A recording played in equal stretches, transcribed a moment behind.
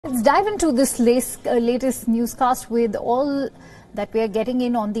Let's dive into this latest newscast with all that we are getting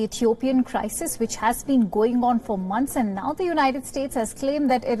in on the Ethiopian crisis, which has been going on for months. And now the United States has claimed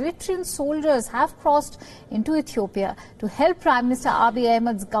that Eritrean soldiers have crossed into Ethiopia to help Prime Minister Abiy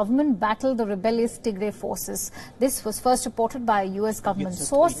Ahmed's government battle the rebellious Tigray forces. This was first reported by a U.S. government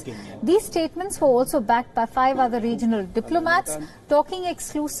source. These statements were also backed by 5 other regional diplomats. Talking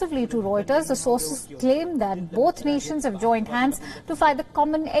exclusively to Reuters, the sources claim that both nations have joined hands to fight the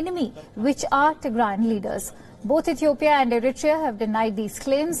common enemy, which are Tigrayan leaders. Both Ethiopia and Eritrea have denied these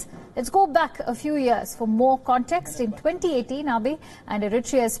claims. Let's go back a few years for more context. In 2018, Abiy and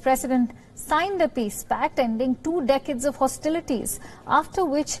Eritrea's president signed a peace pact ending 2 decades of hostilities, after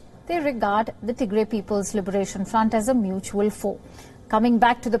which they regard the Tigray People's Liberation Front as a mutual foe. Coming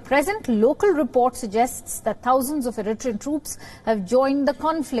back to the present, local report suggests that thousands of Eritrean troops have joined the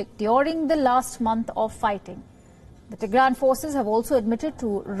conflict during the last month of fighting. The Tigrayan forces have also admitted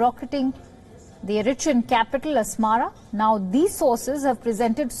to rocketing the Eritrean capital, Asmara. Now, these sources have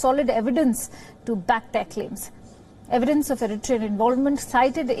presented solid evidence to back their claims. Evidence of Eritrean involvement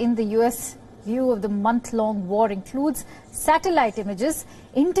cited in the U.S. view of the month-long war includes satellite images,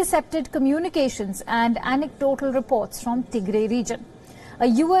 intercepted communications, and anecdotal reports from Tigray region. A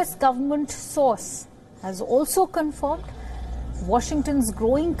U.S. government source has also confirmed Washington's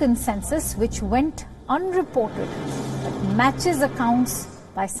growing consensus, which went unreported, but matches accounts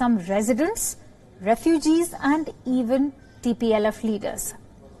by some residents, refugees, and even TPLF leaders.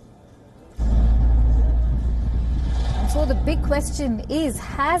 And so the big question is,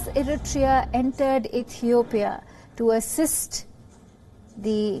 has Eritrea entered Ethiopia to assist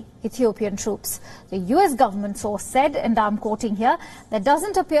the Ethiopian troops? The U.S. government source said, and I'm quoting here, there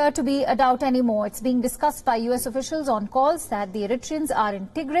doesn't appear to be a doubt anymore. It's being discussed by U.S. officials on calls that the Eritreans are in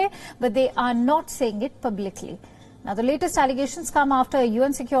Tigray, but they are not saying it publicly. Now, the latest allegations come after a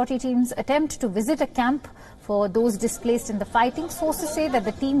UN security team's attempt to visit a camp for those displaced in the fighting. Sources say that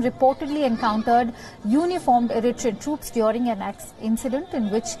the team reportedly encountered uniformed Eritrean troops during an incident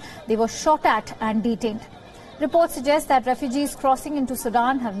in which they were shot at and detained. Reports suggest that refugees crossing into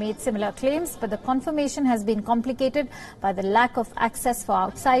Sudan have made similar claims, but the confirmation has been complicated by the lack of access for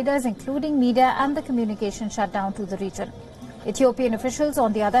outsiders, including media, and the communication shutdown to the region. Ethiopian officials,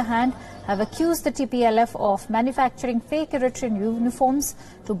 on the other hand, have accused the TPLF of manufacturing fake Eritrean uniforms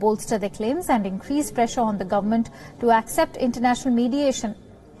to bolster their claims and increase pressure on the government to accept international mediation.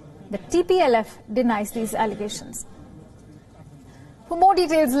 The TPLF denies these allegations. For more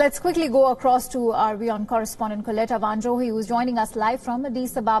details, let's quickly go across to our WION correspondent Coletta Vanjohi, who is joining us live from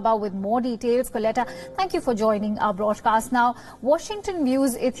Addis Ababa with more details. Coletta, thank you for joining our broadcast. Now, Washington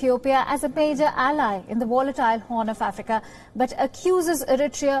views Ethiopia as a major ally in the volatile Horn of Africa, but accuses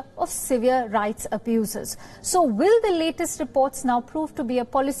Eritrea of severe rights abuses. So will the latest reports now prove to be a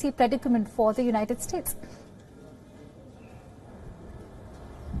policy predicament for the United States?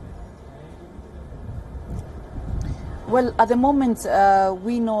 Well, at the moment,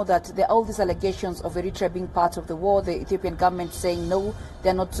 we know that there are all these allegations of Eritrea being part of the war. The Ethiopian government saying no,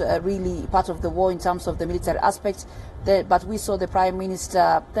 they're not really part of the war in terms of the military aspect. But we saw the Prime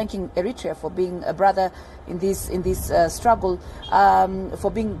Minister thanking Eritrea for being a brother in this struggle,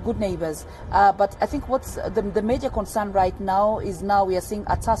 for being good neighbors. But I think what's the major concern right now is we are seeing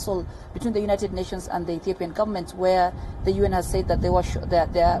a tussle between the United Nations and the Ethiopian government, where the UN has said that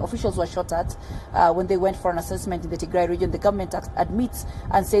their officials were shot at when they went for an assessment in the Tigray region. The government admits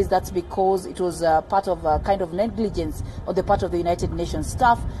and says that's because it was part of a kind of negligence on the part of the United Nations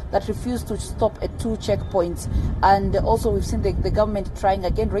staff that refused to stop at 2 checkpoints. And also we've seen the government trying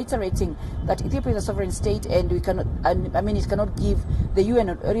again, reiterating that Ethiopia is a sovereign state, and it cannot give the UN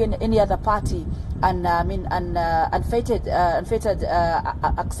or any other party unfettered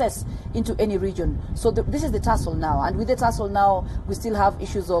access into any region. So this is the tussle now, and with the tussle now, we still have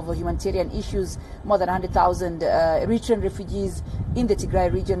issues of humanitarian issues. More than 100,000 Eritrean refugees in the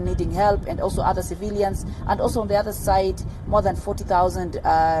Tigray region needing help, and also other civilians, and also on the other side, more than 40,000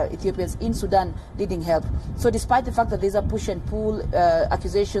 Ethiopians in Sudan needing help. So despite the fact that there's a push and pull,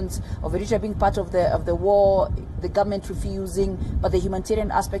 accusations of Eritrea being part of the war, the government refusing, but the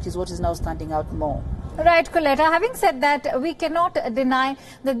humanitarian aspect is what is now standing out more. Right, Coletta. Having said that, we cannot deny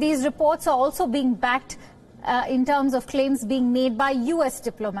that these reports are also being backed in terms of claims being made by U.S.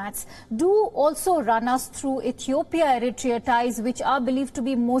 diplomats. Do also run us through Ethiopia-Eritrea ties, which are believed to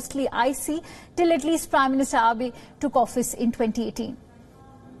be mostly icy, till at least Prime Minister Abiy took office in 2018.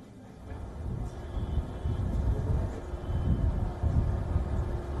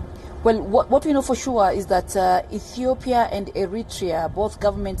 Well, what we know for sure is that Ethiopia and Eritrea, both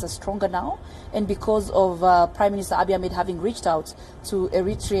governments are stronger now, and because of Prime Minister Abiy Ahmed having reached out to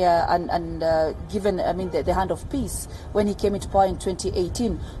Eritrea and given, the hand of peace when he came into power in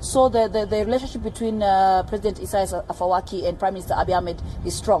 2018. So the relationship between President Isaias Afwerki and Prime Minister Abiy Ahmed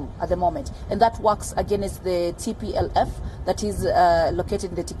is strong at the moment, and that works against the TPLF that is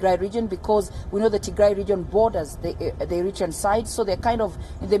located in the Tigray region, because we know the Tigray region borders the Eritrean side, so they're kind of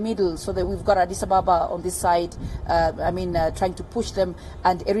in the middle. So that we've got Addis Ababa on this side, trying to push them,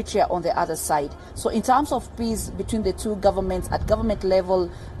 and Eritrea on the other side. So in terms of peace between the two governments, at government level,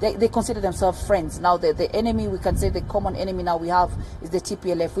 they consider themselves friends. Now the enemy, we can say the common enemy now we have is the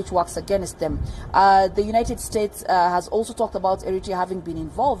TPLF, which works against them. The United States has also talked about Eritrea having been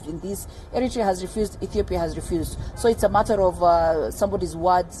involved in this. Eritrea has refused, Ethiopia has refused. So it's a matter of somebody's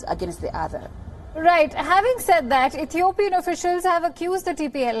words against the other. Right. Having said that, Ethiopian officials have accused the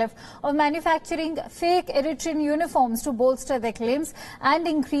TPLF of manufacturing fake Eritrean uniforms to bolster their claims and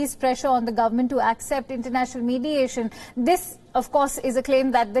increase pressure on the government to accept international mediation. This, of course, is a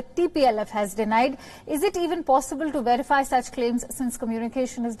claim that the TPLF has denied. Is it even possible to verify such claims since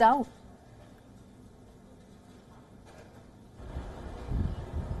communication is down?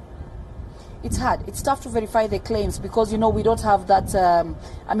 It's hard. It's tough to verify the claims because, we don't have that,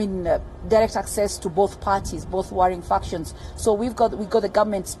 direct access to both parties, both warring factions. So we got the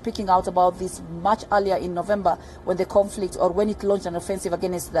government speaking out about this much earlier in November when the conflict, or when it launched an offensive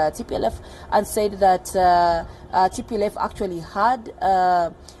against the TPLF, and said that TPLF actually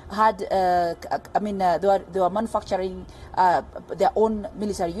they were manufacturing their own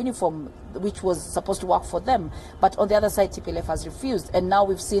military uniform, which was supposed to work for them. But on the other side, TPLF has refused. And now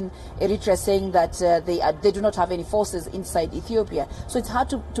we've seen Eritrea saying that they do not have any forces inside Ethiopia. So it's hard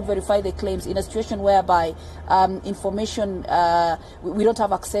to verify the claims in a situation whereby information, we don't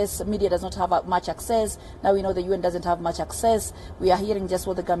have access, media does not have much access. Now we know the UN doesn't have much access. We are hearing just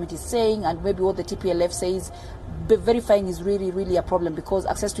what the government is saying and maybe what the TPLF says. Verifying is really, really a problem because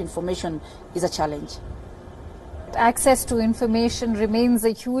access to information is a challenge. Access to information remains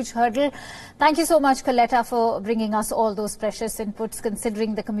a huge hurdle. Thank you so much, Coletta, for bringing us all those precious inputs.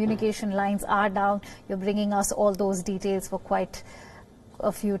 Considering the communication lines are down, you're bringing us all those details for quite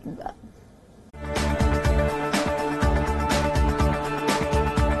a few